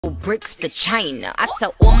bricks to China. I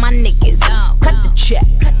tell all my niggas, cut the check,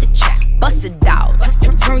 bust it out,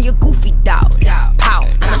 turn your goofy dog, pow.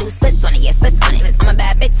 I'ma do splits on it, yeah, splits on it. I'm a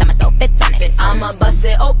bad bitch, I'ma throw fits on it. I'ma bust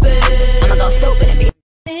it open, I'ma go stupid and be.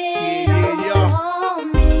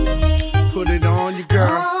 Put it on you,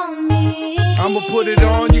 girl. I'ma put it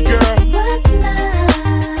on you, girl.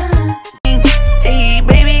 Hey,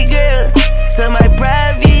 baby girl,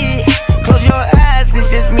 semi-private. Close your eyes,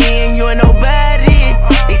 it's just me and you and nobody.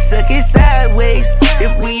 They suck it sideways.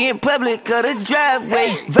 If we in public or the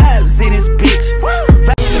driveway, vibes in this bitch.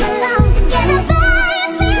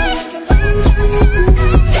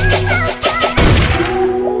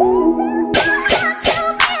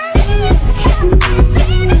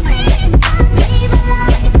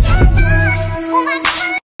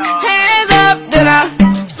 Hand up, then I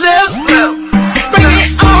flip. Bring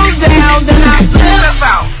it on down, then I flip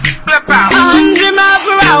out. 100 miles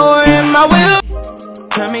per hour in my wheel.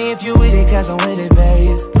 Tell me if you with it, cause I'm with it,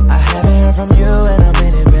 babe. I haven't heard from you and I'm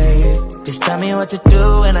in it, babe. Just tell me what to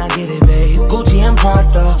do and I get it, babe. Gucci and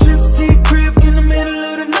Prada. Gypsy crib in the middle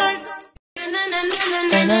of the night.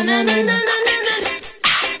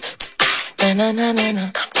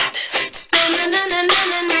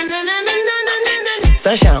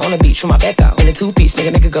 Sunshine on the beach with my back out. In a two-piece, make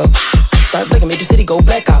a nigga go. Start blinking, make the city go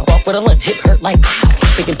black out. Walk with a limp, hip hurt like ow.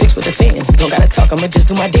 Taking pics with the fans. Don't gotta talk, I'ma just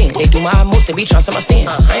do my dance. They do my most, they be trying to my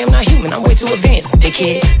stance. I am not human, I'm way too advanced. They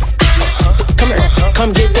kids, come here,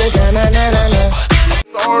 come get this. Started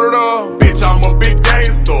up, bitch, I'm a big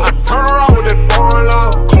gangster. I turn around with that foreign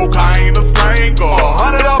love. Cocaine the same girl.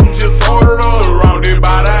 100 of them just ordered up. Surrounded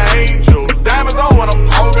by the angels. Diamonds on when I'm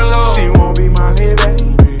talking love. She won't be my baby,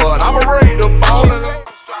 but I'm afraid to fall in love.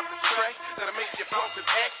 Drop the track that'll make you bounce and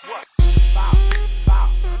act what? Bow, bow,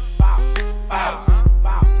 bow, bow,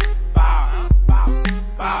 bow, bow, bow,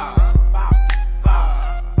 bow, bow, bow, bow,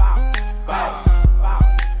 bow, bow.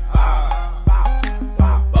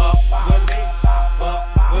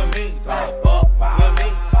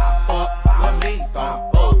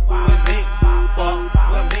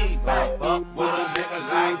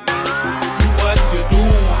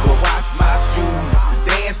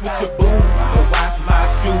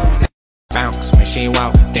 Bounce when she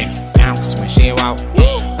walk, then bounce when she walk,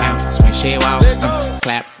 bounce when she walk,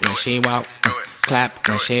 clap when she walk, clap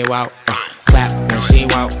when she walk, clap when she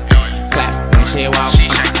walk, clap when she walk. She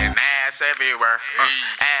shaking ass everywhere,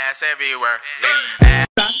 ass everywhere.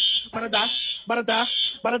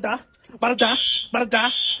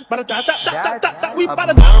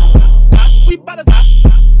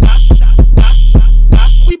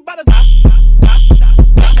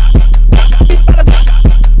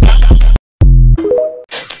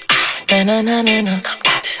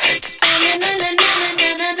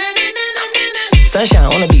 Sunshine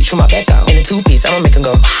on the beach with my back out. In a two-piece, I'ma make 'em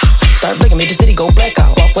go. Start blinking, make the city go black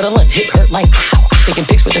out. Walk with a limp, hip hurt like ow. Taking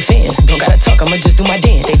pics with the fans. Don't gotta talk, I'ma just do my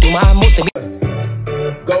dance. They do my most, they be.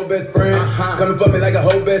 Go best friend, coming for me like a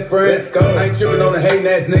whole best friend. Let's go. I ain't tripping on the hating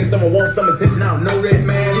ass nigga. Someone wants some attention, I don't know that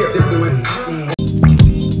man. Yeah. Still doing.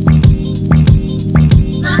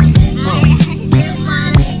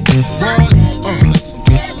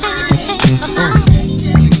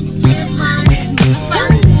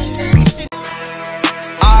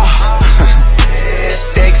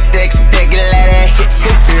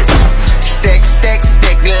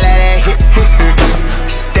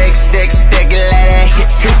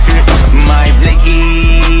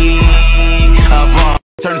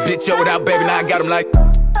 Turn this bitch up without baby, now I got him like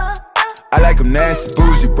I like him nasty,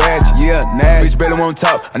 bougie, ratchet, yeah, nasty. Bitch barely won't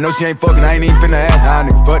talk, I know she ain't fucking, I ain't even finna ask. Nah,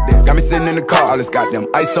 nigga, fuck that. Got me sitting in the car, all this goddamn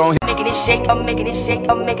ice on him. Making it shake, I'm making it shake,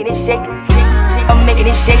 I'm making it shake. I'm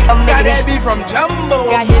making it shake, I'm making it shake. Got that beat from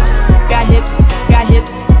Jumbo. Got hips, got hips, got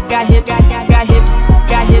hips, got hips, got hips,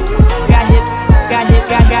 got hips, got hips, got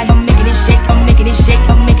hips, got. I'm making it shake, I'm making it shake,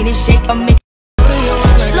 I'm making it shake, I'm making.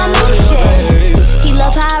 Slow motion. He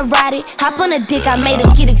love how I ride it. Hop on a dick, I made him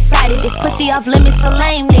get excited. This pussy off limits for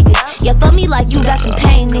lame niggas. You fuck me like you got some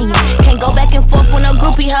pain in you. Can't go back and forth with no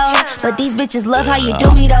groupie hoes, but these bitches love how you do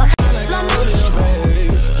me though. Slow motion.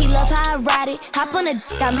 He love how I ride it. Hop on a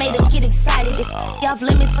dick, I made him get excited. This off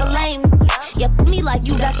limits for lame. You fuck me like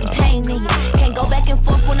you got some pain in you. Can't go back and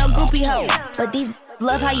forth with no groupie hoes, but these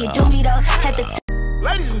love how you do me though. Had to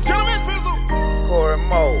Ladies and gentlemen, Fizzle.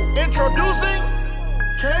 Introducing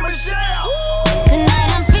Michelle. Tonight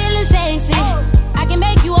I'm feeling sexy. I can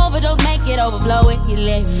make you overdose, make it overflow if you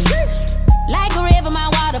let me. Like a river, my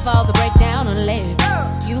waterfalls will break down on the levee.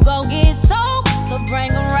 You gon' get soaked, so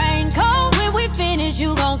bring a raincoat. When we finish,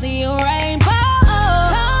 you gon' see a rainbow.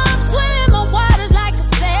 Come swim in my waters like a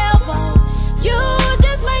sailboat. You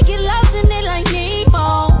just make it lost in it like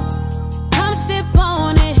Nemo.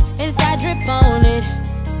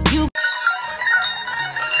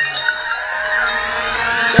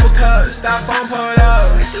 styrofoam pulled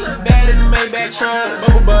up. And she look bad in the Maybach truck.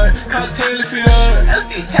 Bubble butt, cause team lift it up.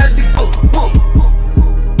 LSD, tastic.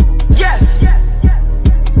 Yes.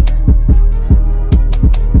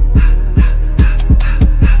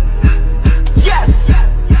 Yes.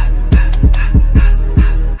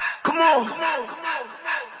 Come on.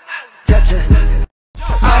 Touch it.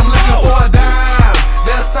 I'm looking for a dime.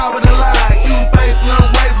 That's top of the line. Cute face, slim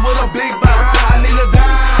waist with a big behind. I need a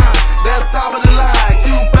dime. That's top of the line.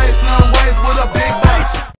 Cute face, slim waist with a big behind.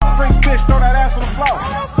 Freak bitch, throw that ass on the floor.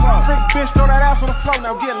 Freak bitch, throw that ass on the floor.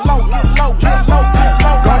 Now get low, get low, get low, get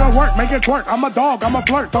low. Go to work, make it twerk. I'm a dog, I'm a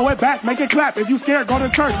flirt. Throw it back, make it clap. If you scared, go to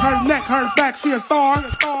church. Her neck, her back, she a star.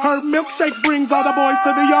 Her milkshake brings all the boys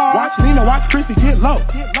to the yard. Watch Nina, watch Chrissy get low.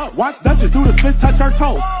 Watch Duchess do the splits, touch her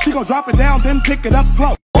toes. She gon' drop it down, then pick it up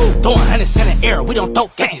slow. Throwing hundreds in the air, we don't throw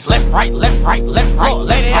 50s. Left, right, left, right, left, right.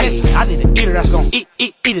 Lady, I need an eater that's gon' eat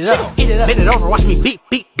it up. Bend it over, watch me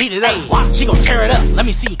beat it up. She gon' tear it up, let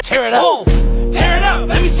me see you tear it up. Tear it up,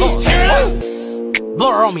 let me see you tear it up. Blow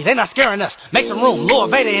her on me, they not scaring us. Make some room, Lil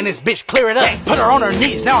Vader in this bitch, clear it up. Put her on her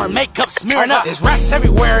knees, now her makeup smearing up. There's racks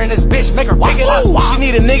everywhere in this bitch, make her pick it up. She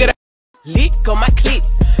need a nigga that Lick on my clip,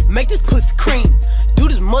 make this pussy cream. Do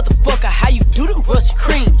this motherfucker how you do them rusty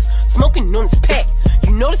creams. Smoking on this pack,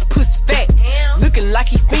 you know this pussy fat. Looking like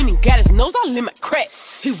he fiending, got his nose all in my crack.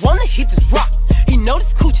 He wanna hit this rock, he know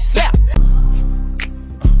this coochie slap.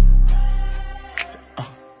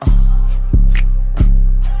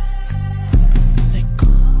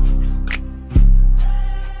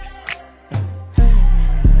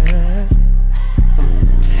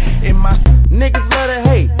 Niggas love to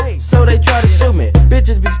hate, so they try to shoot me.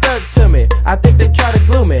 Bitches be stuck to me, I think they try to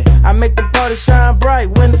glue me. I make the party shine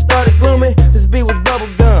bright when it started gloomy. This beat was bubble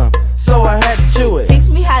gum, so I had to chew it.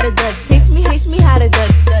 Taste me how to duck, taste me how to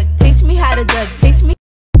duck, taste me how to duck, taste me.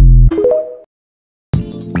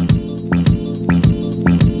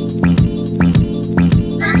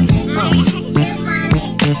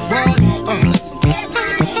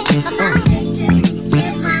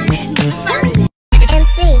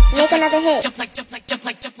 Make another hit. Jump like, jump like, jump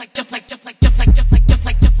like, jump like, jump like, jump like, jump like, jump like, jump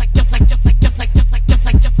like, jump like, jump like, jump like, jump like, jump like, jump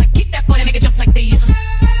like, jump like. Keep that for the nigga, jump like this.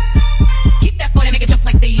 Keep that for the nigga, jump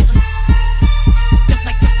like this. Jump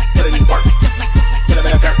like, jump like, jump like, jump like, jump like, jump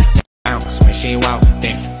like, jump like. bounce when she walk,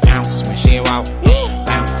 then bounce when she walk,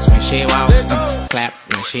 bounce when she walk, clap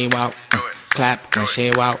when she walk, clap when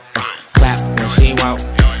she walk, clap when she walk,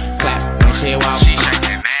 clap when she walk. She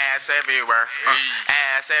shaking ass everywhere,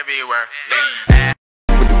 ass everywhere. Ass.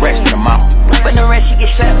 Rest in the mouth. When the rest she get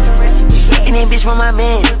slapped, and then bitch from my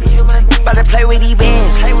van. About to play with these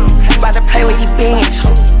bands, about to play with these bands.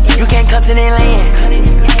 You can't come to that land,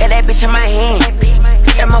 got that bitch in my hand.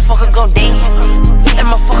 That motherfucker gon' dance, that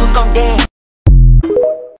motherfucker gon' dance.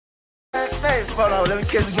 Hey, hold on, let me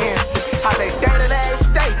kiss again. How they day to day,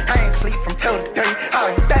 I ain't sleep from 2 to 3. How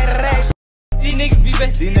they day to day. These niggas be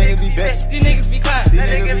best. These niggas be best. These niggas be kind. These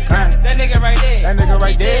niggas be kind. That nigga right there. That nigga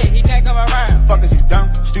right there. He can't come around. Fuck is you dumb,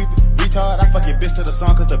 stupid, retard? I fuck your bitch to the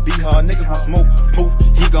song cause the beat hard. Niggas want smoke, poof,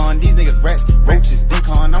 he gone. These niggas rats, roaches,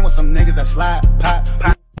 decon. I'm with some niggas that slide, pop.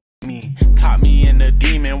 Me, taught me in the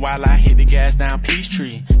demon while I hit the gas down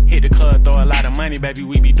Peachtree. Hit the club, throw a lot of money, baby,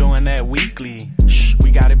 we be doing that weekly. Shh,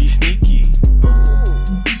 we gotta be sneaky.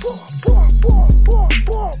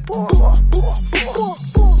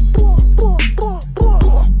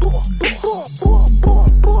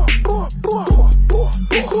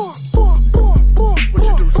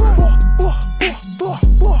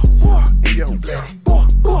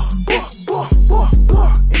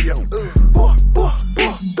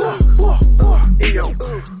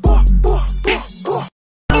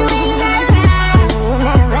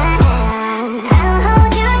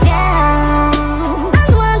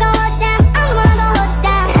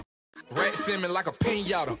 Like a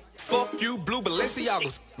pinata. Fuck you, blue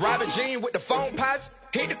Balenciagas. Robin Jean with the phone pots.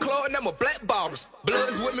 Hit the club and I'm a black bottles. Blood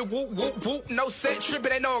is with me, whoop, whoop, whoop. No set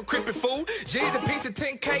tripping, ain't no I'm crippin' fool. G's a piece of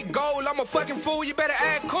 10K gold. I'm a fucking fool, you better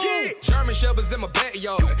act cool. Yeah. German shepherds in my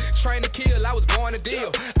backyard. Train to kill, I was born to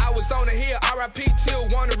deal. I was on the hill, RIP till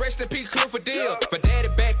wanna rest in peace, Cliff for deal. But daddy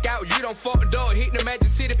back out, you don't fuck the dog. Hit the Magic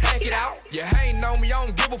City, pack it out. You ain't know me, I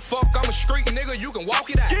don't give a fuck. I'm a street nigga, you can walk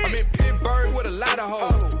it out. I'm in Pittsburgh with a lot of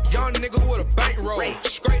hoes. Young nigga with a bankroll.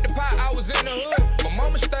 Scrape the pot, I was in the hood.